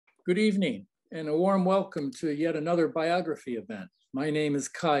Good evening and a warm welcome to yet another biography event. My name is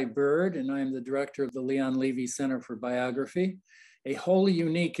Kai Bird and I am the director of the Leon Levy Center for Biography, a wholly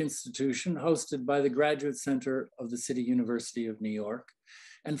unique institution hosted by the Graduate Center of the City University of New York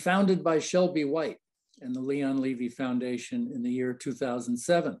and founded by Shelby White and the Leon Levy Foundation in the year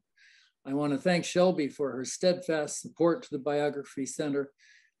 2007. I want to thank Shelby for her steadfast support to the Biography Center.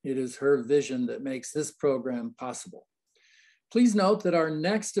 It is her vision that makes this program possible. Please note that our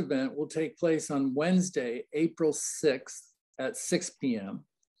next event will take place on Wednesday, April 6th at 6 p.m.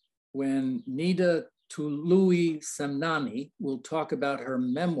 when Nida Tului Semnani will talk about her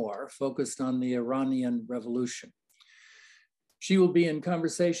memoir focused on the Iranian Revolution. She will be in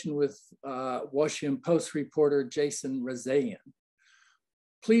conversation with Washington Post reporter Jason Rezaian.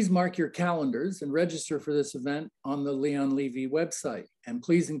 Please mark your calendars and register for this event on the Leon Levy website. And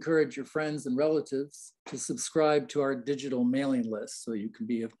please encourage your friends and relatives to subscribe to our digital mailing list so you can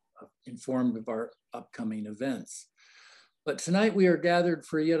be informed of our upcoming events. But tonight we are gathered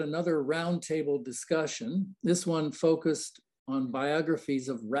for yet another roundtable discussion, this one focused on biographies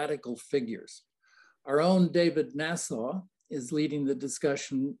of radical figures. Our own David Nasaw is leading the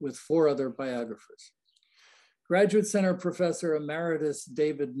discussion with 4 other biographers. Graduate Center Professor Emeritus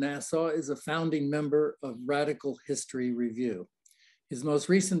David Nasaw is a founding member of Radical History Review. His most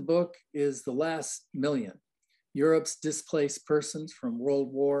recent book is The Last Million, Europe's Displaced Persons from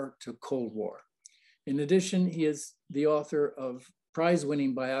World War to Cold War. In addition, he is the author of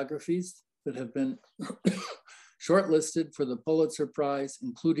prize-winning biographies that have been shortlisted for the Pulitzer Prize,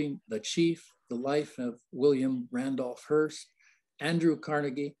 including The Chief, The Life of William Randolph Hearst, Andrew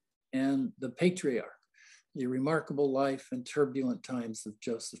Carnegie, and The Patriarch, The Remarkable Life and Turbulent Times of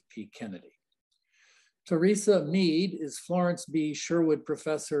Joseph P. Kennedy. Teresa Meade is Florence B. Sherwood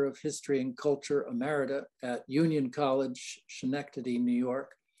Professor of History and Culture Emerita at Union College, Schenectady, New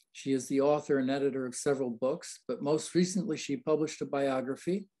York. She is the author and editor of several books, but most recently she published a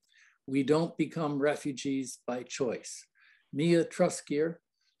biography, We Don't Become Refugees by Choice, Mia Truskier,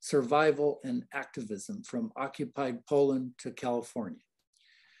 Survival and Activism from Occupied Poland to California.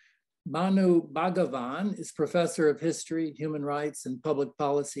 Manu Bhagavan is Professor of History, Human Rights, and Public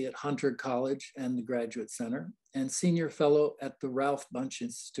Policy at Hunter College and the Graduate Center, and Senior Fellow at the Ralph Bunche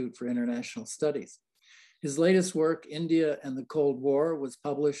Institute for International Studies. His latest work, India and the Cold War, was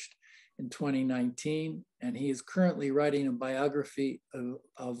published in 2019, and he is currently writing a biography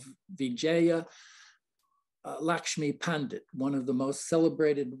of Vijaya Lakshmi Pandit, one of the most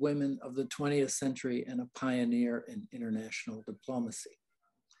celebrated women of the 20th century and a pioneer in international diplomacy.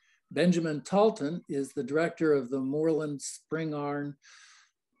 Benjamin Talton is the director of the Moorland Spingarn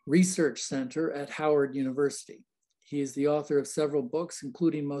Research Center at Howard University. He is the author of several books,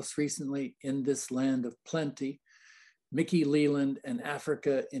 including most recently In This Land of Plenty, Mickey Leland and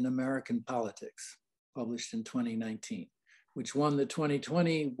Africa in American Politics, published in 2019, which won the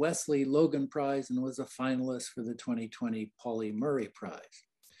 2020 Wesley Logan Prize and was a finalist for the 2020 Pauli Murray Prize.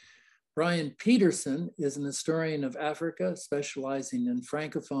 Brian Peterson is an historian of Africa, specializing in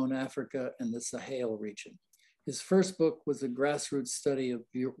Francophone Africa and the Sahel region. His first book was a grassroots study of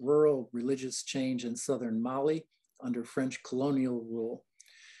rural religious change in southern Mali under French colonial rule.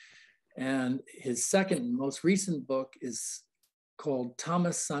 And his second and most recent book is called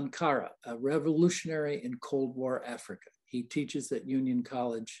Thomas Sankara, a revolutionary in Cold War Africa. He teaches at Union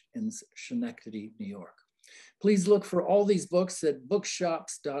College in Schenectady, New York. Please look for all these books at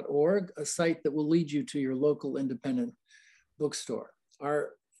bookshops.org, a site that will lead you to your local independent bookstore. Our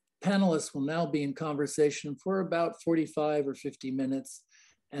panelists will now be in conversation for about 45 or 50 minutes,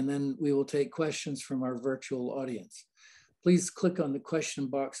 and then we will take questions from our virtual audience. Please click on the question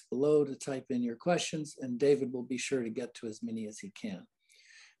box below to type in your questions, and David will be sure to get to as many as he can.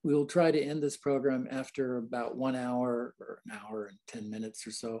 We will try to end this program after about 1 hour or an hour and 10 minutes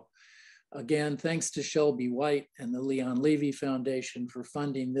or so. Again, thanks to Shelby White and the Leon Levy Foundation for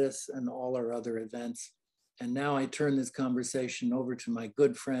funding this and all our other events. And now I turn this conversation over to my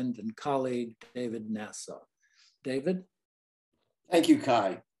good friend and colleague, David Nasaw. David? Thank you,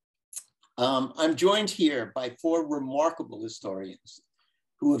 Kai. I'm joined here by 4 remarkable historians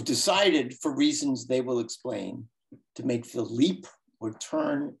who have decided, for reasons they will explain, to make the leap or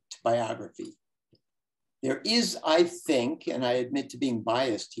turn to biography. There is, I think, and I admit to being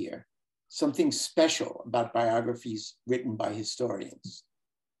biased here, something special about biographies written by historians.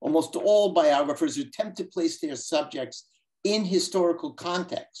 Almost all biographers attempt to place their subjects in historical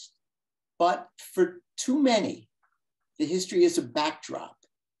context, but for too many, the history is a backdrop,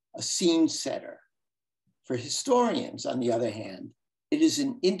 a scene setter. For historians, on the other hand, it is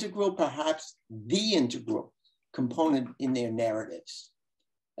an integral, perhaps the integral component in their narratives.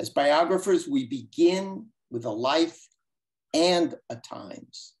 As biographers, we begin with a life and a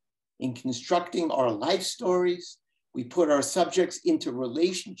times. In constructing our life stories, we put our subjects into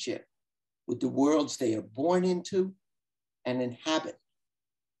relationship with the worlds they are born into and inhabit.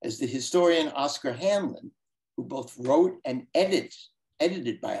 As the historian Oscar Hamlin, who both wrote and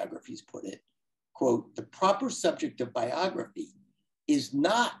edited biographies, put it, quote, "The proper subject of biography is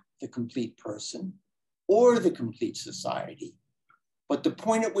not the complete person or the complete society, but the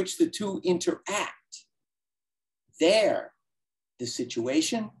point at which the two interact. There, the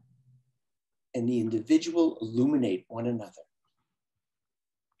situation and the individual illuminate one another."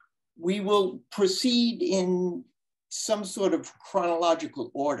 We will proceed in some sort of chronological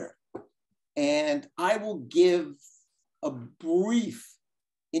order, and I will give a brief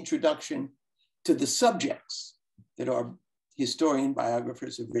introduction to the subjects that our historian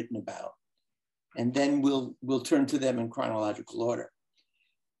biographers have written about, and then we'll turn to them in chronological order.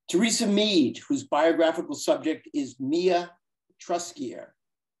 Teresa Meade, whose biographical subject is Mia Truskier.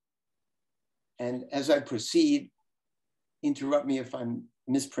 And as I proceed, interrupt me if I'm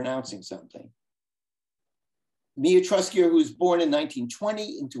mispronouncing something. Mia Truskier, who was born in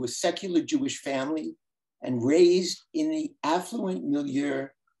 1920 into a secular Jewish family and raised in the affluent milieu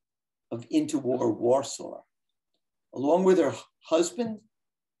of interwar Warsaw. Along with her husband,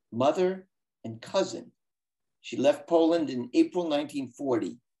 mother, and cousin, she left Poland in April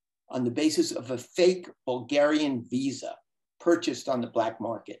 1940 on the basis of a fake Bulgarian visa purchased on the black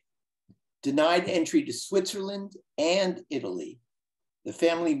market. Denied entry to Switzerland and Italy, the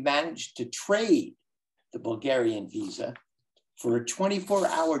family managed to trade the Bulgarian visa for a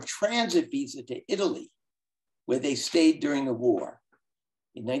 24-hour transit visa to Italy, where they stayed during the war.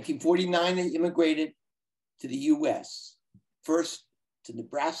 In 1949, they immigrated to the US, first to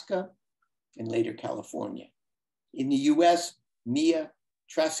Nebraska and later California. In the US, Mia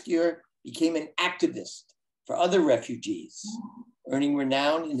Truskier became an activist for other refugees, earning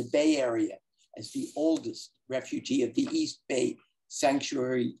renown in the Bay Area as the oldest refugee of the East Bay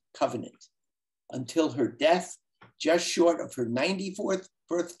Sanctuary Covenant. Until her death, just short of her 94th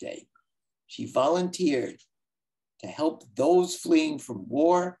birthday, she volunteered to help those fleeing from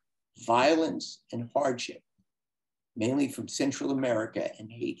war, violence, and hardship, mainly from Central America and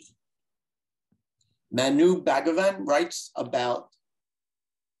Haiti. Manu Bhagavan writes about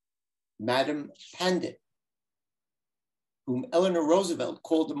Madame Pandit, whom Eleanor Roosevelt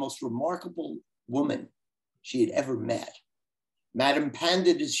called the most remarkable woman she had ever met. Madame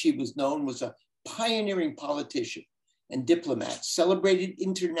Pandit, as she was known, was a pioneering politician and diplomat, celebrated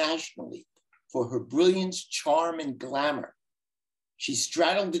internationally for her brilliance, charm, and glamour. She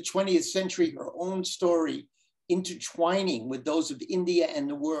straddled the 20th century, her own story intertwining with those of India and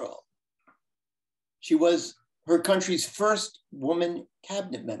the world. She was her country's first woman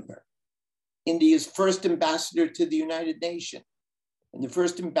cabinet member, India's first ambassador to the United Nations, and the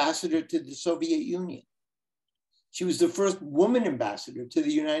first ambassador to the Soviet Union. She was the first woman ambassador to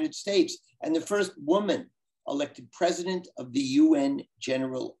the United States and the first woman elected president of the UN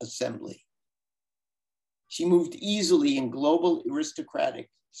General Assembly. She moved easily in global aristocratic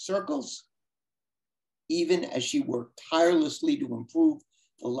circles, even as she worked tirelessly to improve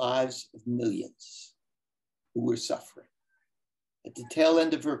the lives of millions who were suffering. At the tail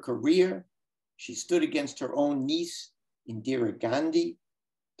end of her career, she stood against her own niece, Indira Gandhi,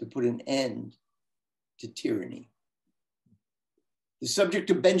 to put an end to tyranny. The subject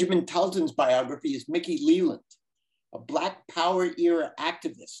of Benjamin Talton's biography is Mickey Leland, a Black Power era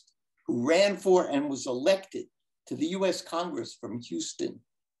activist who ran for and was elected to the US Congress from Houston,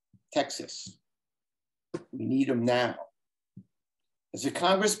 Texas. We need him now. As a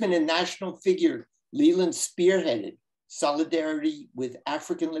congressman and national figure, Leland spearheaded solidarity with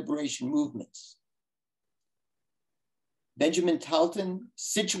African liberation movements. Benjamin Talton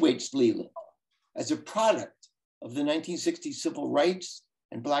situates Leland as a product of the 1960s civil rights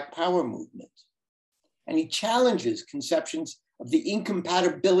and Black Power movement. And he challenges conceptions of the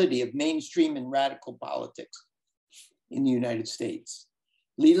incompatibility of mainstream and radical politics in the United States.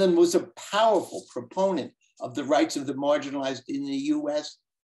 Leland was a powerful proponent of the rights of the marginalized in the US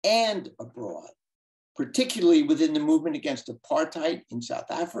and abroad, particularly within the movement against apartheid in South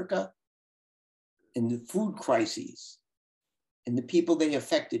Africa and the food crises and the people they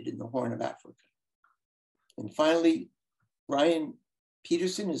affected in the Horn of Africa. And finally, Brian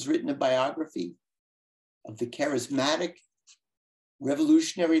Peterson has written a biography of the charismatic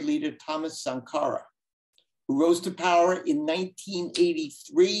revolutionary leader Thomas Sankara, who rose to power in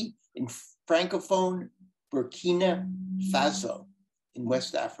 1983 in Francophone Burkina Faso in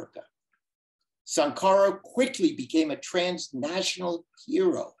West Africa. Sankara quickly became a transnational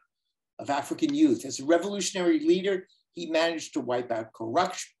hero of African youth. As a revolutionary leader, he managed to wipe out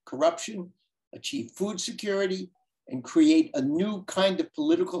corruption, achieve food security, and create a new kind of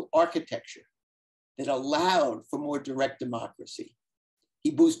political architecture that allowed for more direct democracy.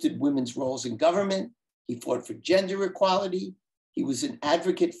 He boosted women's roles in government. He fought for gender equality. He was an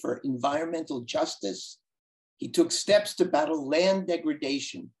advocate for environmental justice. He took steps to battle land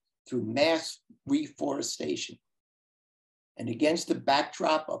degradation through mass reforestation. And against the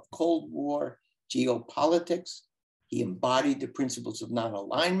backdrop of Cold War geopolitics, he embodied the principles of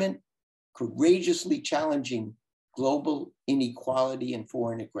non-alignment, courageously challenging global inequality and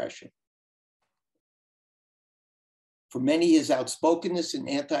foreign aggression. For many, his outspokenness and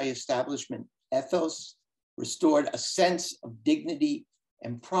anti-establishment ethos restored a sense of dignity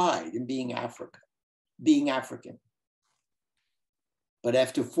and pride in being African. But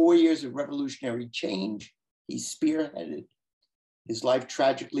after 4 years of revolutionary change, he spearheaded. His life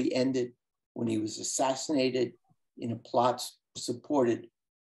tragically ended when he was assassinated in a plot supported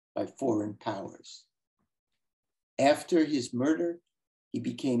by foreign powers. After his murder, he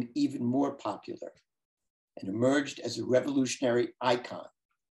became even more popular and emerged as a revolutionary icon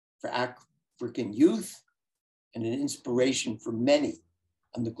for African youth and an inspiration for many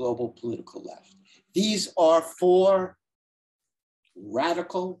on the global political left. These are 4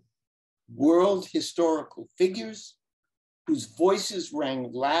 radical world historical figures whose voices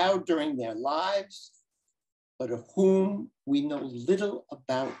rang loud during their lives, but of whom we know little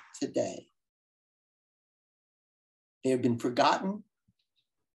about today. They have been forgotten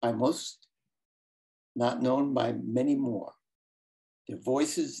by most, not known by many more. Their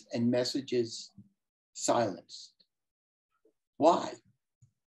voices and messages silenced. Why?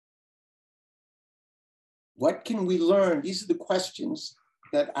 What can we learn? These are the questions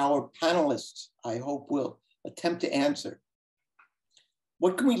that our panelists, I hope, will attempt to answer.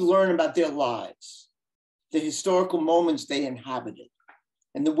 What can we learn about their lives, the historical moments they inhabited,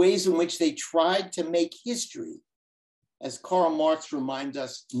 and the ways in which they tried to make history, as Karl Marx reminds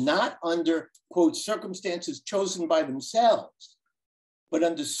us, not under, quote, circumstances chosen by themselves, but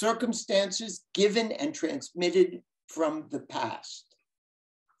under circumstances given and transmitted from the past.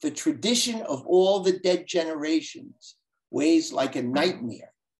 The tradition of all the dead generations weighs like a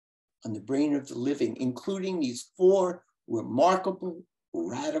nightmare on the brain of the living, including these 4 remarkable,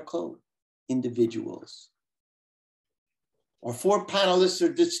 radical individuals. Our 4 panelists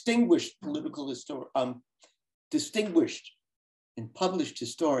are distinguished distinguished and published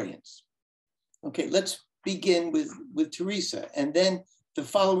historians. Okay, let's begin with Teresa, and then the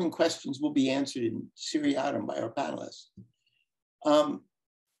following questions will be answered in seriatim by our panelists.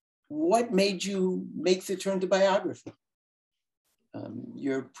 What made you make the turn to biography?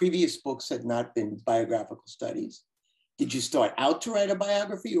 Your previous books had not been biographical studies. Did you start out to write a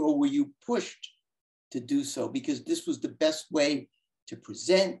biography, or were you pushed to do so because this was the best way to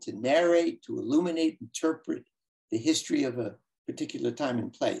present, to narrate, to illuminate, interpret the history of a particular time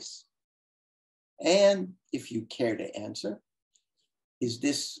and place? And if you care to answer, is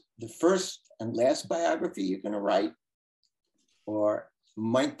this the first and last biography you're going to write? Or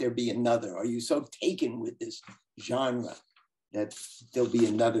might there be another? Are you so taken with this genre that there'll be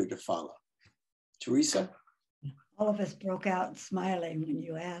another to follow? Teresa? All of us broke out smiling when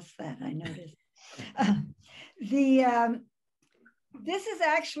you asked that, I noticed. This is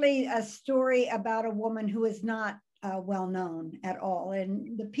actually a story about a woman who is not well known at all.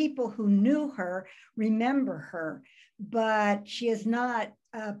 And the people who knew her remember her, but she is not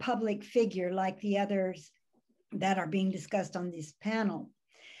a public figure like the others that are being discussed on this panel.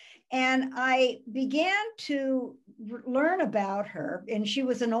 And I began to learn about her, and she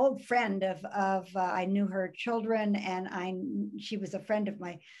was an old friend of I knew her children, and she was a friend of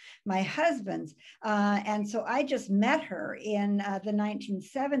my husband's. And so I just met her in the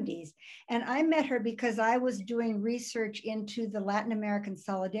 1970s. And I met her because I was doing research into the Latin American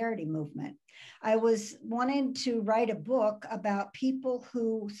Solidarity Movement. I was wanting to write a book about people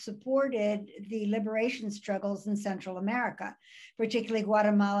who supported the liberation struggles in Central America, particularly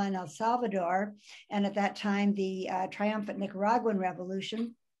Guatemala and El Salvador, and at that time, the triumphant Nicaraguan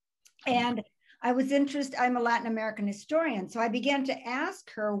Revolution. And I was interested, I'm a Latin American historian, so I began to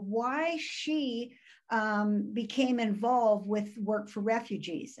ask her why she became involved with work for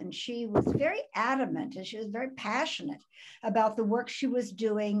refugees. And she was very adamant and she was very passionate about the work she was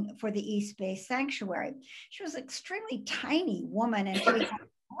doing for the East Bay Sanctuary. She was an extremely tiny woman, and she had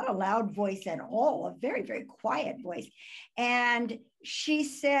not a loud voice at all, a very, very quiet voice. And she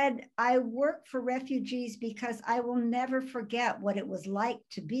said, I work for refugees because I will never forget what it was like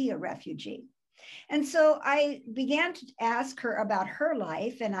to be a refugee. And so I began to ask her about her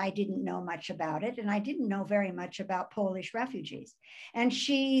life, and I didn't know much about it, and I didn't know very much about Polish refugees. And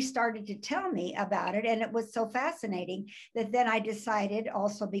she started to tell me about it, and it was so fascinating that then I decided,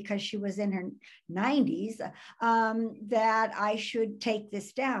 also because she was in her 90s, that I should take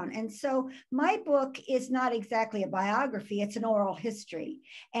this down. And so my book is not exactly a biography, it's an oral history.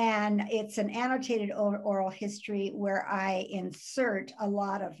 And it's an annotated oral history where I insert a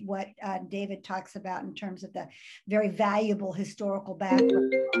lot of what David talks about in terms of the very valuable historical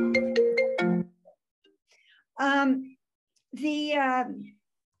background.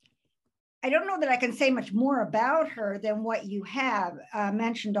 I don't know that I can say much more about her than what you have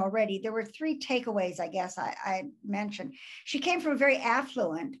mentioned already. There were three takeaways, I guess, I mentioned. She came from a very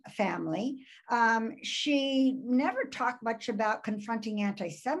affluent family. She never talked much about confronting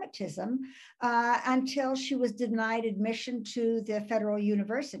anti-Semitism until she was denied admission to the Federal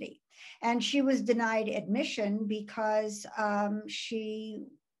University. And she was denied admission because she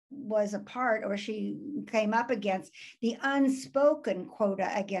was a part, or she came up against the unspoken quota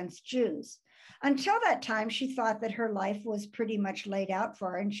against Jews. Until that time, she thought that her life was pretty much laid out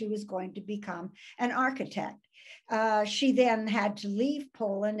for her and she was going to become an architect. She then had to leave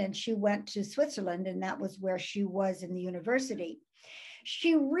Poland and she went to Switzerland, and that was where she was in the university.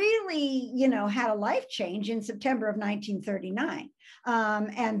 She really, had a life change in September of 1939.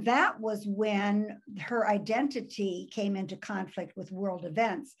 And that was when her identity came into conflict with world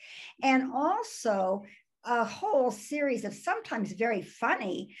events. And also a whole series of sometimes very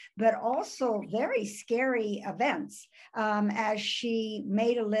funny, but also very scary events as she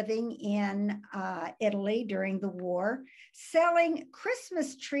made a living in Italy during the war, selling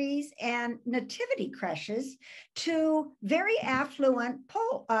Christmas trees and nativity creches to very affluent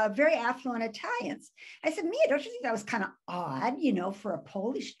Italians. I said, Mia, don't you think that was kind of odd, for a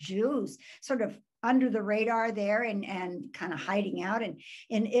Polish Jew sort of under the radar there and kind of hiding out in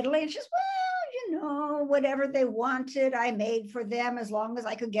Italy? And she's, well, whatever they wanted, I made for them as long as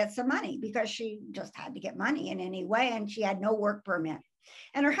I could get some money, because she just had to get money in any way, and she had no work permit.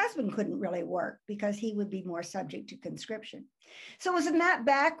 And her husband couldn't really work because he would be more subject to conscription. So it was in that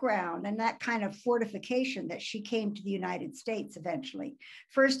background and that kind of fortification that she came to the United States eventually,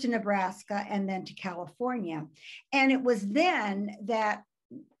 first to Nebraska and then to California. And it was then that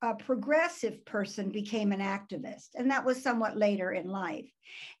a progressive person became an activist, and that was somewhat later in life.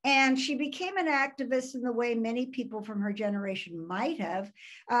 And she became an activist in the way many people from her generation might have.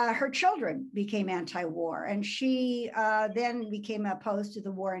 Her children became anti-war, and she then became opposed to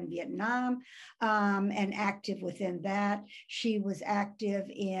the war in Vietnam and active within that. She was active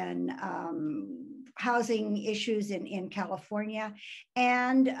in housing issues in California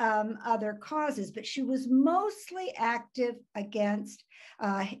and other causes, but she was mostly active against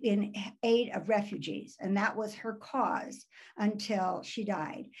in aid of refugees, and that was her cause until she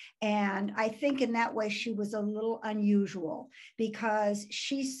died. And I think in that way she was a little unusual, because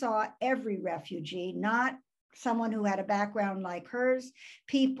she saw every refugee, not someone who had a background like hers,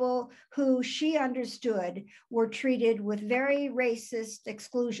 people who she understood were treated with very racist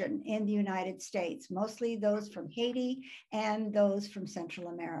exclusion in the United States, mostly those from Haiti and those from Central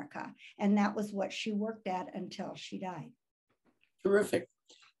America. And that was what she worked at until she died. Terrific.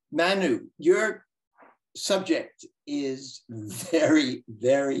 Manu, your subject is very,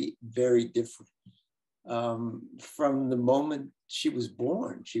 very, very different. From the moment she was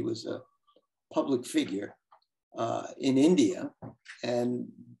born, she was a public figure in India. And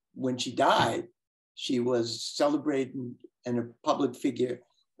when she died, she was celebrated and a public figure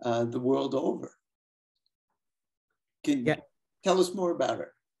the world over. Can you tell us more about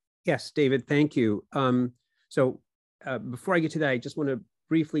her? Yes, David, thank you. Before I get to that, I just want to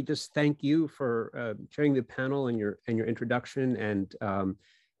briefly just thank you for chairing the panel and your introduction,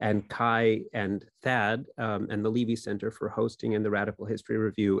 and Kai and Thad and the Levy Center for hosting, and the Radical History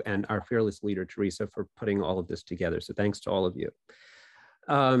Review, and our fearless leader, Teresa, for putting all of this together. So thanks to all of you.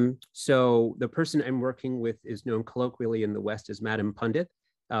 So the person I'm working with is known colloquially in the West as Madam Pundit.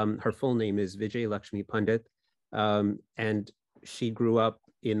 Her full name is Vijay Lakshmi Pundit, and she grew up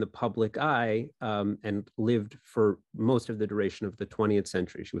in the public eye and lived for most of the duration of the 20th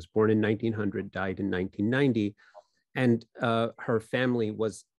century. She was born in 1900, died in 1990, and her family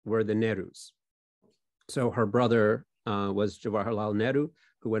were the Nehrus. So her brother was Jawaharlal Nehru,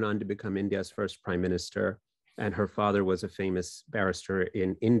 who went on to become India's first prime minister, and her father was a famous barrister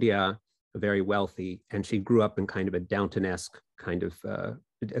in India, very wealthy, and she grew up in kind of a Downton-esque kind of,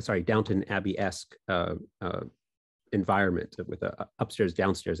 Downton Abbey-esque environment with a upstairs,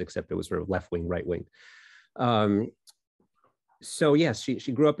 downstairs, except it was sort of left wing, right wing. So yes,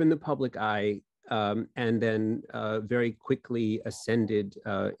 she grew up in the public eye, and then very quickly ascended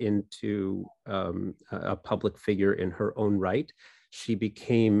into a public figure in her own right. She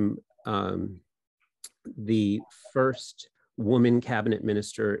became the first woman cabinet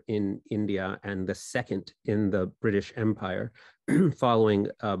minister in India and the second in the British Empire, following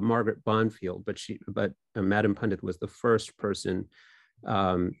Margaret Bonfield. But Madam Pandit was the first person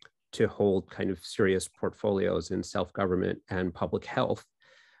to hold kind of serious portfolios in self-government and public health.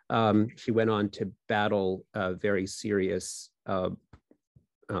 She went on to battle very serious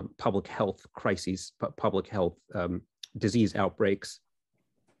public health crises, public health disease outbreaks.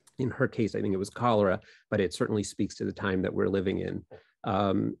 In her case, I think it was cholera, but it certainly speaks to the time that we're living in.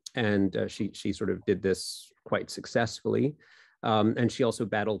 She sort of did this quite successfully. And she also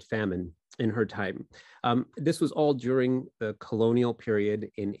battled famine in her time. This was all during the colonial period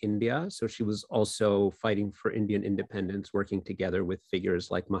in India. So she was also fighting for Indian independence, working together with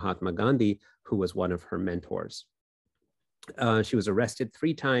figures like Mahatma Gandhi, who was one of her mentors. She was arrested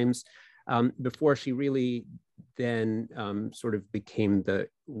 3 times before she really then sort of became the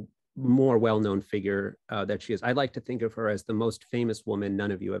more well-known figure that she is. I like to think of her as the most famous woman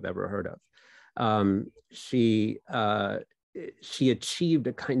none of you have ever heard of. She achieved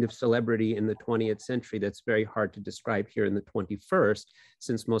a kind of celebrity in the 20th century that's very hard to describe here in the 21st,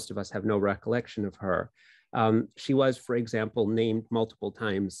 since most of us have no recollection of her. She was, for example, named multiple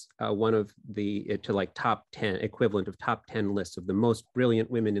times one of the top 10 equivalent of top 10 lists of the most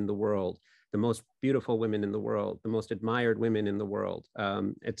brilliant women in the world, the most beautiful women in the world, the most admired women in the world,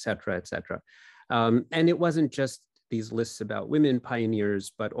 et cetera, et cetera. And it wasn't just these lists about women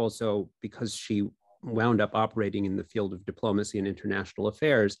pioneers, but also because she wound up operating in the field of diplomacy and international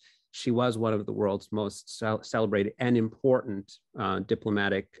affairs, she was one of the world's most celebrated and important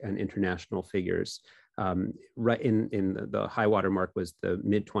diplomatic and international figures. Right in the high water mark was the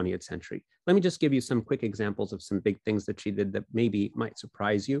mid 20th century. Let me just give you some quick examples of some big things that she did that maybe might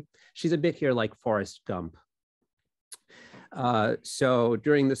surprise you. She's a bit here like Forrest Gump. So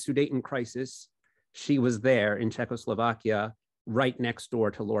during the Sudeten crisis, she was there in Czechoslovakia, right next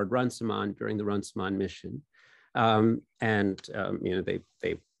door to Lord Runciman during the Runciman mission. They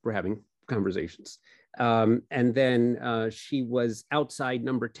were having conversations. And then she was outside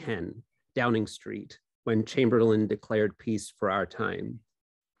number 10, Downing Street, when Chamberlain declared peace for our time.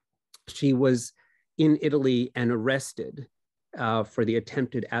 She was in Italy and arrested for the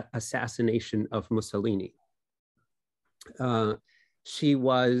attempted assassination of Mussolini. She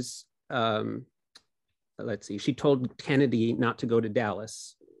was, she told Kennedy not to go to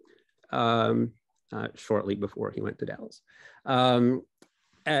Dallas shortly before he went to Dallas.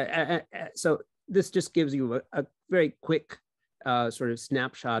 So this just gives you a very quick sort of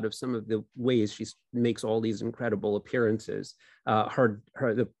snapshot of some of the ways she makes all these incredible appearances.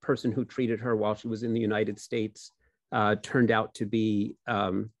 The person who treated her while she was in the United States turned out to be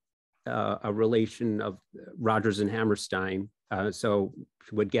a relation of Rodgers and Hammerstein. So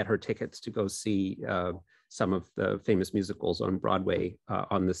she would get her tickets to go see some of the famous musicals on Broadway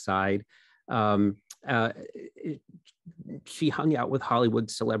on the side. She hung out with Hollywood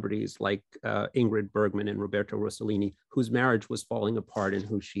celebrities like Ingrid Bergman and Roberto Rossellini, whose marriage was falling apart and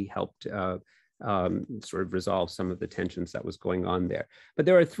who she helped sort of resolve some of the tensions that was going on there. But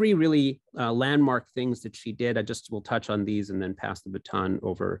there are 3 really landmark things that she did. I just will touch on these and then pass the baton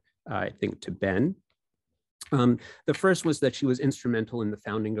over, I think, to Ben. The first was that she was instrumental in the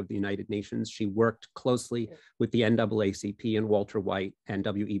founding of the United Nations. She worked closely with the NAACP and Walter White and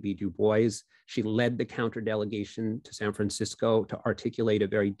W.E.B. Du Bois. She led the counter-delegation to San Francisco to articulate a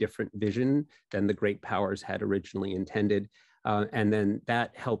very different vision than the great powers had originally intended. And then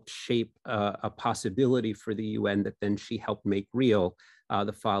that helped shape a possibility for the UN that then she helped make real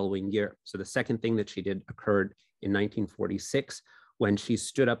the following year. So the second thing that she did occurred in 1946, when she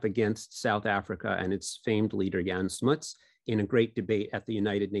stood up against South Africa and its famed leader, Jan Smuts, in a great debate at the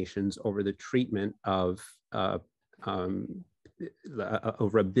United Nations over the treatment of, over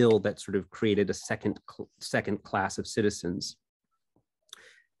a bill that sort of created a second class of citizens.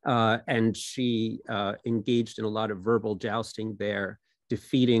 And she engaged in a lot of verbal jousting there,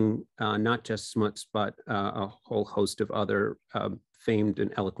 defeating not just Smuts, but a whole host of other famed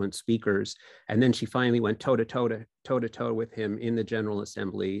and eloquent speakers. And then she finally went toe-to-toe with him in the General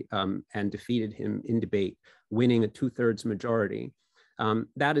Assembly and defeated him in debate, winning a 2/3 majority.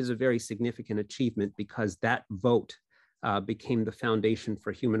 That is a very significant achievement because that vote became the foundation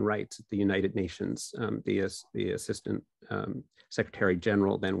for human rights at the United Nations. The Assistant Secretary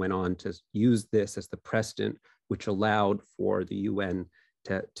General then went on to use this as the precedent, which allowed for the UN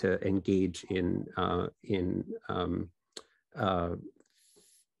to engage in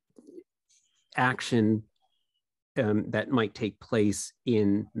action that might take place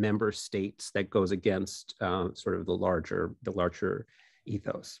in member states that goes against sort of the larger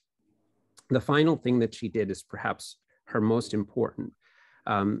ethos. The final thing that she did is perhaps her most important.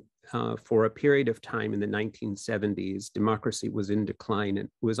 For a period of time in the 1970s, democracy was in decline and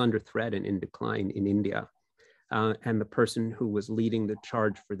was under threat and in decline in India. And the person who was leading the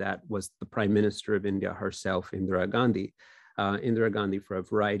charge for that was the Prime Minister of India herself, Indira Gandhi. Indira Gandhi, for a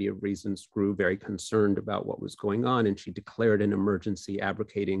variety of reasons, grew very concerned about what was going on, and she declared an emergency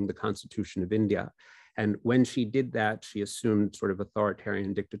abrogating the Constitution of India. And when she did that, she assumed sort of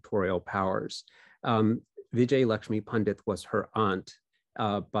authoritarian dictatorial powers. Vijay Lakshmi Pandit was her aunt,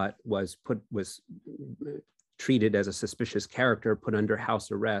 but was treated as a suspicious character, put under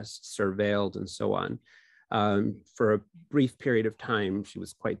house arrest, surveilled, and so on. For a brief period of time, she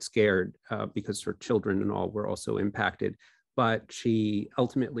was quite scared because her children and all were also impacted. But she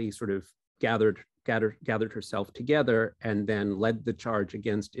ultimately sort of gathered herself together and then led the charge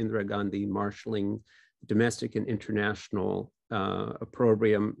against Indira Gandhi, marshaling domestic and international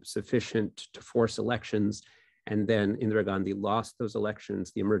opprobrium sufficient to force elections. And then Indira Gandhi lost those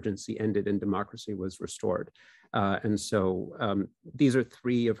elections, the emergency ended, and democracy was restored. And so these are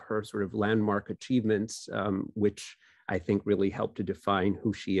three of her sort of landmark achievements, which I think really help to define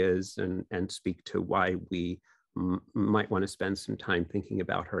who she is and speak to why we might want to spend some time thinking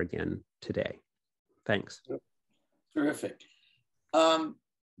about her again today. Thanks. Terrific.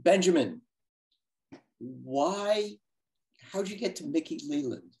 Benjamin, how'd you get to Mickey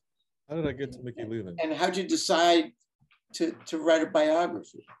Leland? How did I get to Mickey Leland? And how'd you decide to write a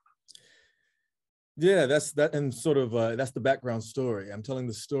biography? Yeah, that's the background story. I'm telling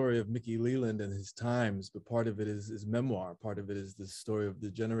the story of Mickey Leland and his times, but part of it is his memoir. Part of it is the story of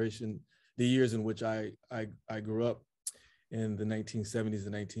the years in which I grew up in the 1970s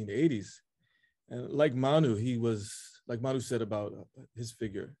and 1980s. And like Manu said about his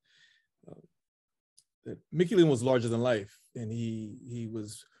figure, that Mickey Leland was larger than life, and he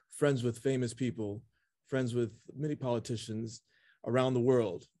was friends with famous people, friends with many politicians around the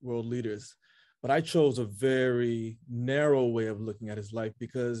world leaders. But I chose a very narrow way of looking at his life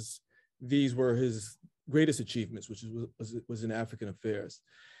because these were his greatest achievements, which was in African affairs.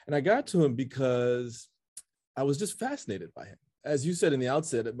 And I got to him because I was just fascinated by him. As you said in the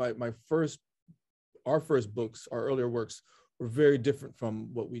outset, our first books, our earlier works, were very different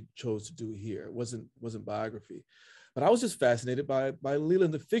from what we chose to do here. It wasn't biography. But I was just fascinated by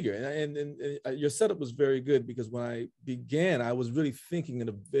Leland, the figure. And your setup was very good because when I began, I was really thinking in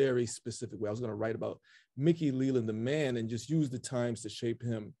a very specific way. I was going to write about Mickey Leland, the man, and just use the times to shape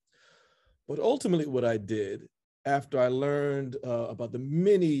him. But ultimately what I did, after I learned about the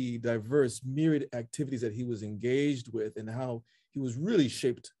many diverse myriad activities that he was engaged with and how he was really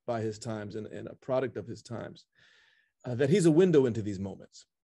shaped by his times and a product of his times, that he's a window into these moments.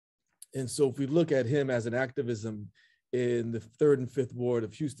 And so if we look at him as an activism in the 3rd and 5th Ward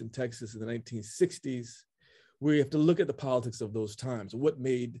of Houston, Texas in the 1960s, we have to look at the politics of those times. What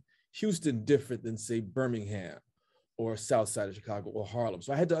made Houston different than, say, Birmingham or South Side of Chicago or Harlem?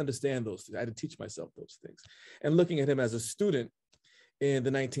 So I had to understand those things. I had to teach myself those things. And looking at him as a student in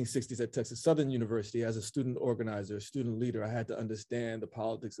the 1960s at Texas Southern University, as a student organizer, student leader, I had to understand the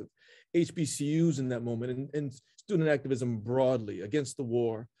politics of HBCUs in that moment and student activism broadly against the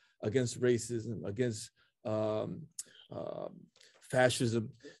war, against racism, against fascism.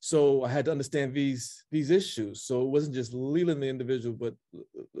 So I had to understand these issues. So it wasn't just Leland the individual, but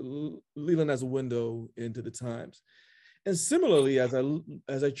Leland as a window into the times. And similarly, as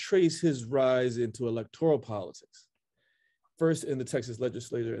I trace his rise into electoral politics, first in the Texas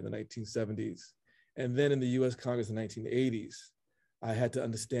legislature in the 1970s, and then in the US Congress in the 1980s, I had to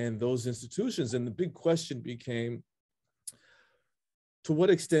understand those institutions. And the big question became, to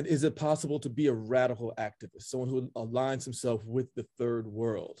what extent is it possible to be a radical activist, someone who aligns himself with the third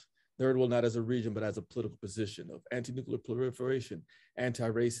world not as a region, but as a political position of anti-nuclear proliferation,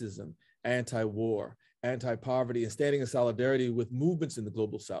 anti-racism, anti-war, anti-poverty, and standing in solidarity with movements in the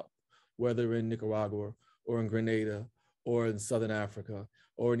global South, whether in Nicaragua or in Grenada or in Southern Africa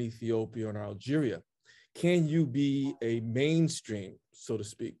or in Ethiopia or in Algeria? Can you be a mainstream, so to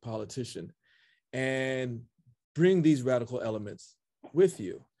speak, politician and bring these radical elements with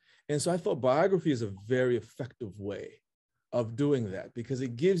you? And so I thought biography is a very effective way of doing that because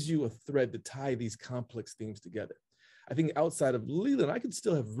it gives you a thread to tie these complex themes together. I think outside of Leland, I could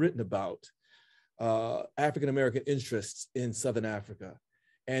still have written about African-American interests in Southern Africa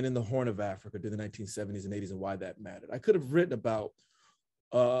and in the Horn of Africa during the 1970s and 80s and why that mattered. I could have written about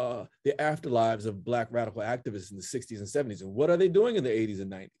the afterlives of Black radical activists in the 60s and 70s and what are they doing in the 80s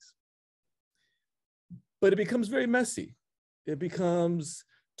and 90s. but it becomes very messy. It becomes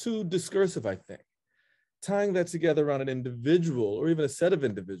too discursive, I think. Tying that together around an individual or even a set of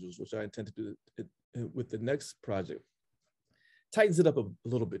individuals, which I intend to do with the next project, tightens it up a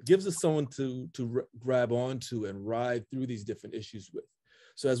little bit, gives us someone to grab onto and ride through these different issues with.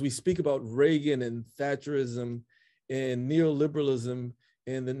 So as we speak about Reagan and Thatcherism and neoliberalism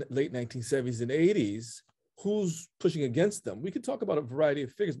in the late 1970s and 80s, who's pushing against them? We could talk about a variety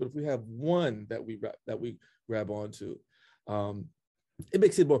of figures, but if we have one that we grab onto, it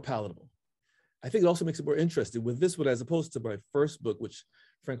makes it more palatable. I think it also makes it more interesting with this one, as opposed to my first book, which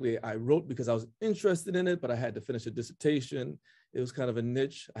frankly I wrote because I was interested in it, but I had to finish a dissertation. It was kind of a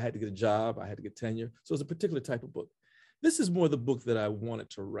niche. I had to get a job. I had to get tenure. So it's a particular type of book. This is more the book that I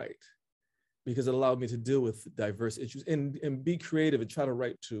wanted to write because it allowed me to deal with diverse issues and be creative and try to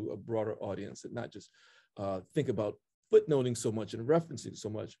write to a broader audience and not just think about footnoting so much and referencing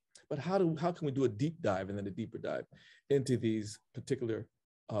so much, but how can we do a deep dive and then a deeper dive into these particular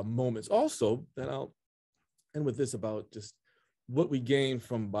moments. Also, then I'll end with this about just what we gain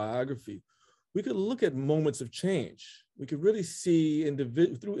from biography. We could look at moments of change. We could really see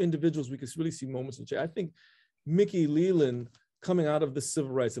through individuals, we could really see moments of change. I think Mickey Leland, coming out of the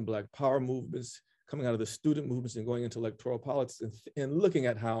civil rights and Black Power movements, coming out of the student movements and going into electoral politics and looking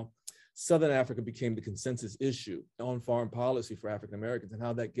at how Southern Africa became the consensus issue on foreign policy for African Americans and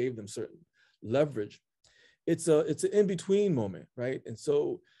how that gave them certain leverage. It's an in-between moment, right? And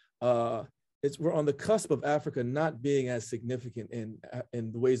so we're on the cusp of Africa not being as significant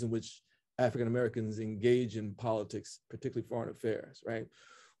in the ways in which African Americans engage in politics, particularly foreign affairs, right?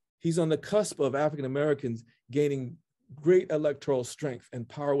 He's on the cusp of African Americans gaining great electoral strength and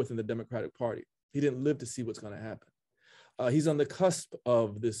power within the Democratic Party. He didn't live to see what's going to happen. He's on the cusp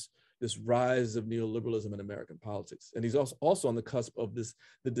of this rise of neoliberalism in American politics. And he's also on the cusp of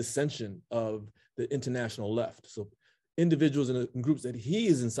the dissension of the international left. So individuals and groups that he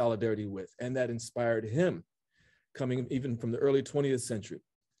is in solidarity with and that inspired him coming even from the early 20th century.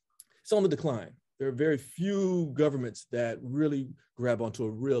 It's on the decline. There are very few governments that really grab onto a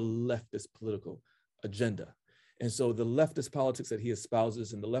real leftist political agenda. And so the leftist politics that he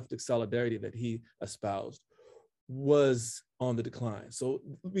espouses and the leftist solidarity that he espoused was on the decline. So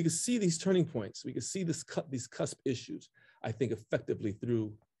we could see these turning points. We could see these cusp issues, I think, effectively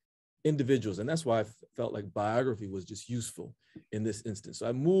through individuals. And that's why I felt like biography was just useful in this instance. So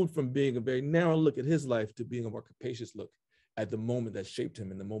I moved from being a very narrow look at his life to being a more capacious look at the moment that shaped him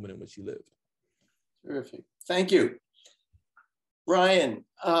and the moment in which he lived. Terrific. Thank you. Brian,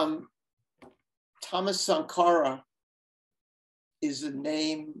 Thomas Sankara is a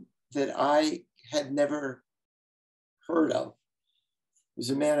name that I had never heard of. He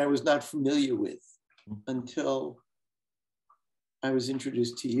was a man I was not familiar with until I was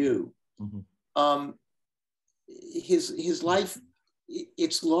introduced to you. Mm-hmm. His life,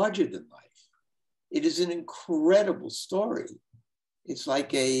 it's larger than life. It is an incredible story. It's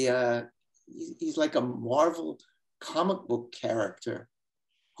like he's like a Marvel comic book character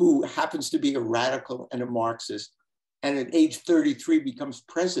who happens to be a radical and a Marxist, and at age 33 becomes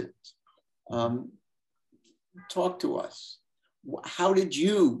president. Talk to us. How did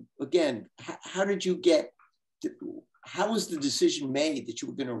you, again, how did you get, how was the decision made that you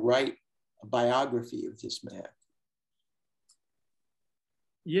were going to write a biography of this man?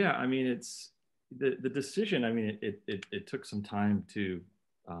 Yeah, I mean, it's the decision. I mean, it took some time to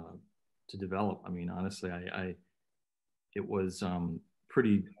develop. I mean, honestly, it was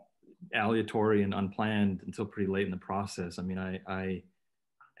pretty aleatory and unplanned until pretty late in the process. I mean, I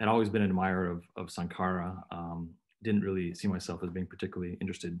had always been an admirer of Sankara. Didn't really see myself as being particularly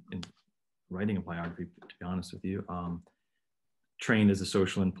interested in writing a biography, to be honest with you. Trained as a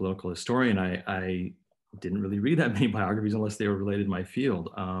social and political historian, I didn't really read that many biographies unless they were related to my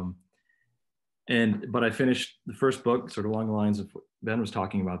field. But I finished the first book sort of along the lines of what Ben was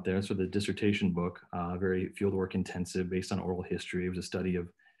talking about there. So the dissertation book, very fieldwork intensive, based on oral history. It was a study of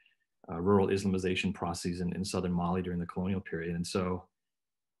rural Islamization processes in southern Mali during the colonial period. And so,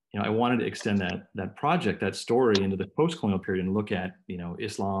 you know, I wanted to extend that project, that story, into the post-colonial period and look at, you know,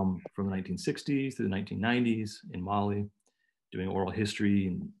 Islam from the 1960s to the 1990s in Mali, doing oral history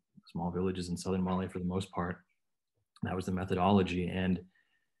in small villages in southern Mali for the most part. That was the methodology. And,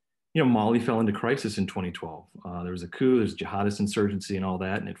 you know, Mali fell into crisis in 2012. There was a coup, there's jihadist insurgency and all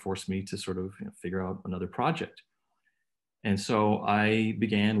that, and it forced me to sort of, you know, figure out another project. And so I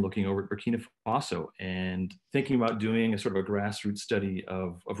began looking over at Burkina Faso and thinking about doing a sort of a grassroots study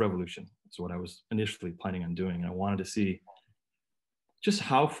of revolution. That's what I was initially planning on doing. And I wanted to see just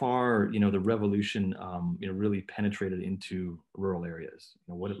how far, you know, the revolution, you know, really penetrated into rural areas,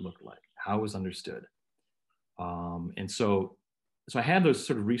 you know, what it looked like, how it was understood. And so I had those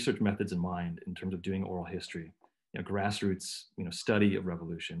sort of research methods in mind in terms of doing oral history, grassroots, study of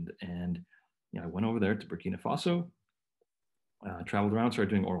revolution. And I went over there to Burkina Faso, traveled around, started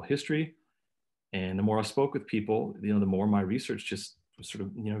doing oral history. And the more I spoke with people, the more my research just sort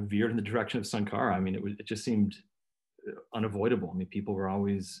of, veered in the direction of Sankara. I mean, it just seemed unavoidable. I mean, people were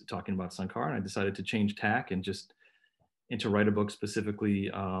always talking about Sankara, and I decided to change tack and to write a book specifically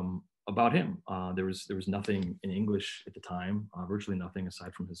about him. There was nothing in English at the time, virtually nothing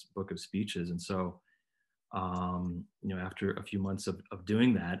aside from his book of speeches. And so, after a few months of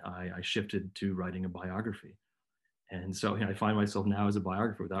doing that, I shifted to writing a biography. And so I find myself now as a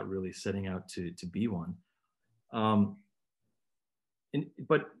biographer without really setting out to be one.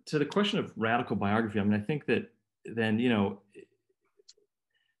 But to the question of radical biography, I mean, I think that then,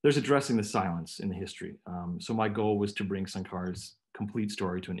 there's addressing the silence in the history. So my goal was to bring Sankara's complete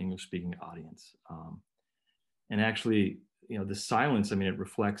story to an English-speaking audience. And actually, the silence, I mean, it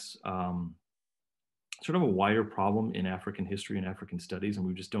reflects sort of a wider problem in African history and African studies, and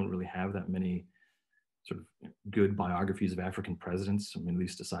we just don't really have that many sort of good biographies of African presidents, I mean, at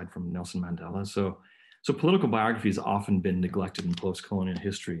least aside from Nelson Mandela. So political biography has often been neglected in post-colonial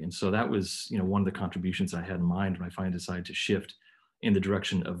history. And so that was, one of the contributions I had in mind when I finally decided to shift in the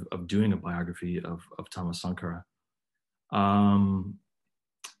direction of doing a biography of Thomas Sankara. Let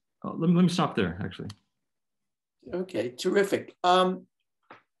me stop there, actually. Okay, terrific.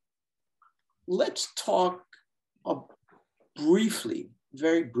 Let's talk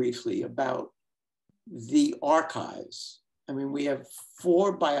very briefly about the archives. I mean, we have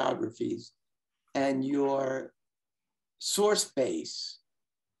 4 biographies, and your source base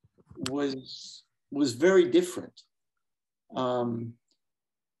was very different.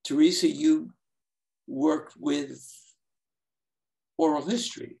 Teresa, you worked with oral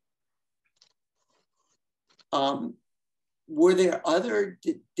history. Were there other,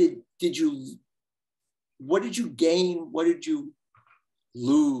 what did you gain? What did you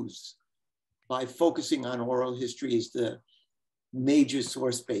lose by focusing on oral history as the major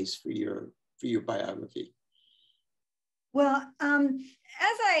source base for your biography? Well,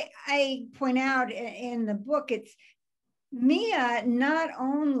 as I point out in the book, Mia not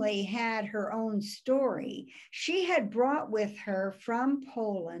only had her own story, she had brought with her from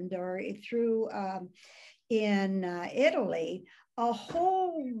Poland or through in Italy a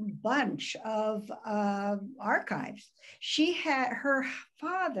whole bunch of archives. She had her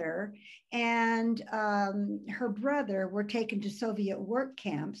father and her brother were taken to Soviet work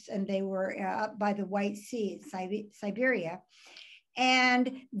camps, and they were up by the White Sea in Siberia.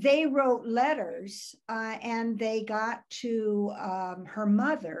 And they wrote letters and they got to her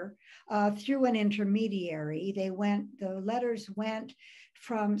mother through an intermediary. The letters went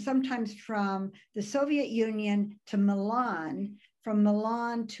sometimes from the Soviet Union to Milan, from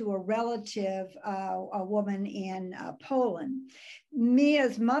Milan to a relative, a woman in Poland.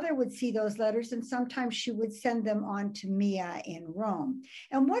 Mia's mother would see those letters, and sometimes she would send them on to Mia in Rome.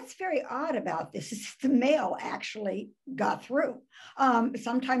 And what's very odd about this is the mail actually got through.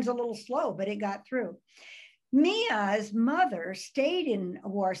 Sometimes a little slow, but it got through. Mia's mother stayed in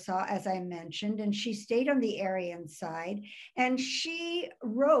Warsaw, as I mentioned, and she stayed on the Aryan side, and she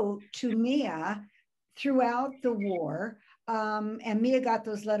wrote to Mia throughout the war. And Mia got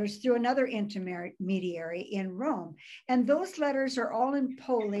those letters through another intermediary in Rome. And those letters are all in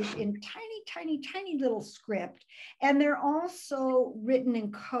Polish in tiny little script. And they're also written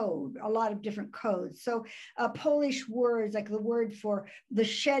in code, a lot of different codes. So Polish words, like the word for the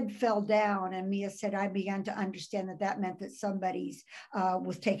shed fell down. And Mia said, I began to understand that meant that somebody's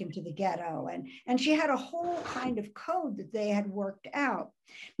was taken to the ghetto. And she had a whole kind of code that they had worked out.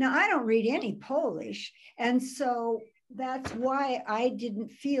 Now, I don't read any Polish. And so that's why I didn't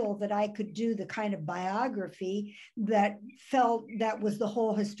feel that I could do the kind of biography that was the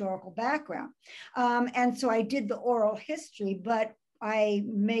whole historical background. And so I did the oral history, but I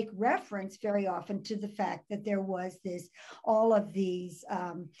make reference very often to the fact that there was all of these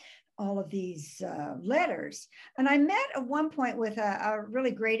letters. And I met at one point with a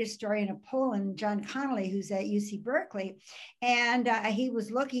really great historian of Poland, John Connolly, who's at UC Berkeley. And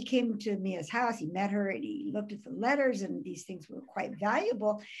he came to Mia's house, he met her, and he looked at the letters, and these things were quite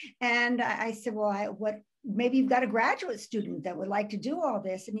valuable. And I said, well, maybe you've got a graduate student that would like to do all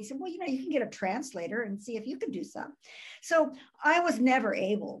this. And he said, well, you know, you can get a translator and see if you can do some. So I was never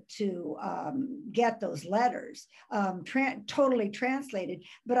able to get those letters totally translated,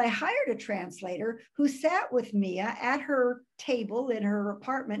 but I hired a translator who sat with Mia at her table in her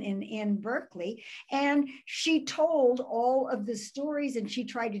apartment in Berkeley. And she told all of the stories and she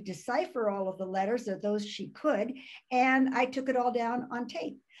tried to decipher all of the letters, or those she could. And I took it all down on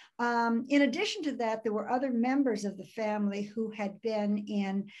tape. In addition to that, there were other members of the family who had been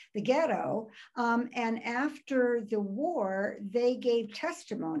in the ghetto. And after the war, they gave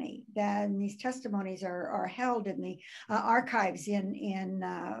testimony. And these testimonies are held in the archives in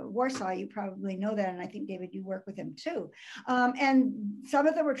Warsaw. You probably know that. And I think, David, you work with them too. And some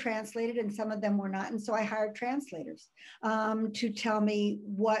of them were translated and some of them were not. And so I hired translators to tell me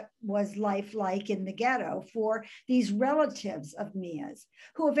what was life like in the ghetto for these relatives of Mia's,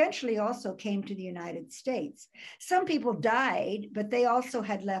 who eventually also came to the United States. Some people died, but they also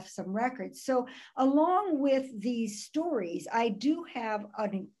had left some records. So along with these stories, I do have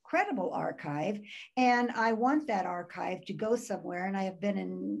an incredible archive, and I want that archive to go somewhere. And I have been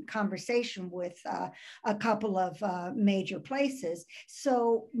in conversation with a couple of major places.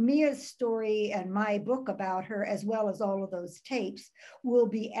 So Mia's story and my book about her, as well as all of those tapes, will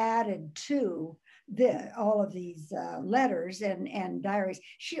be added to all of these letters and diaries.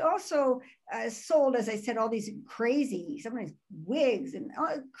 She also sold, as I said, all these crazy, some of these wigs and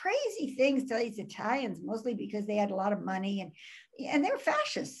crazy things to these Italians, mostly because they had a lot of money, and they were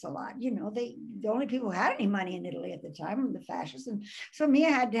fascists a lot. You know, the only people who had any money in Italy at the time were the fascists. And so Mia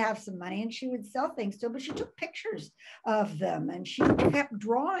had to have some money, and she would sell things to them, but she took pictures of them and she kept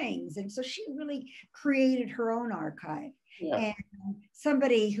drawings. And so she really created her own archive. Yeah. And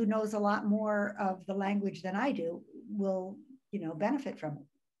somebody who knows a lot more of the language than I do will, you know, benefit from it.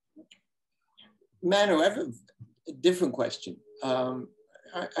 Manu, I have a different question. I'm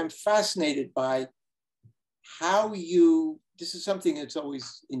fascinated by how you, this is something that's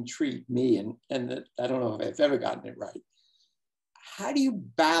always intrigued me, and that I don't know if I've ever gotten it right. How do you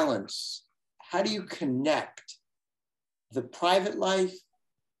balance, how do you connect the private life,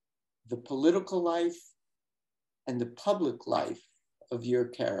 the political life, and the public life of your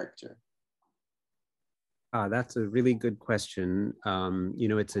character? That's a really good question. You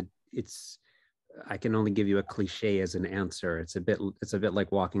know, I can only give you a cliche as an answer. It's a bit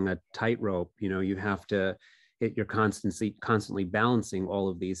like walking a tightrope. You know, you have to, you're constantly balancing all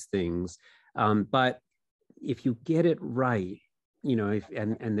of these things. But if you get it right, you know,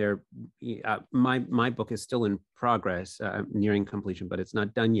 my book is still in progress, nearing completion, but it's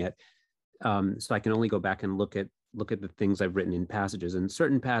not done yet. So I can only go back and look at the things I've written in passages, and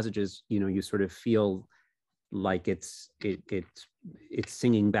certain passages, you know, you sort of feel like it's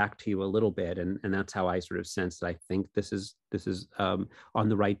singing back to you a little bit, and that's how I sort of sense that I think this is on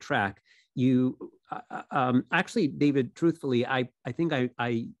the right track. You actually, David, truthfully, I think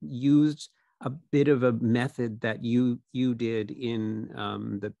I used a bit of a method that you did in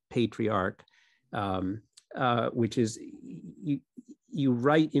the Patriarch, which is you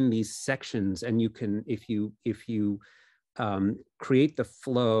write in these sections, and you can, if you create the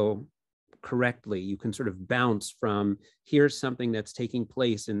flow correctly, you can sort of bounce from, here's something that's taking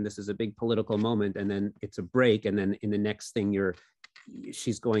place and this is a big political moment, and then it's a break, and then in the next thing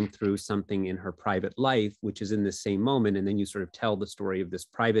she's going through something in her private life which is in the same moment, and then you sort of tell the story of this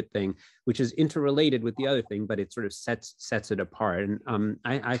private thing which is interrelated with the other thing, but it sort of sets it apart. And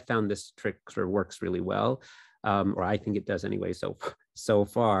I found this trick sort of works really well. Or I think it does anyway, so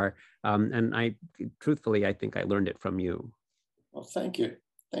far. And I think I learned it from you. Well, thank you.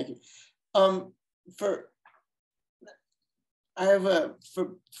 For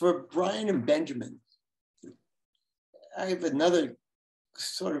Brian and Benjamin, I have another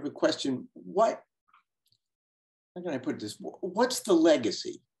sort of a question. How can I put this? What's the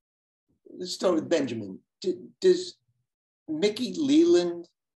legacy? Let's start with Benjamin. Does Mickey Leland,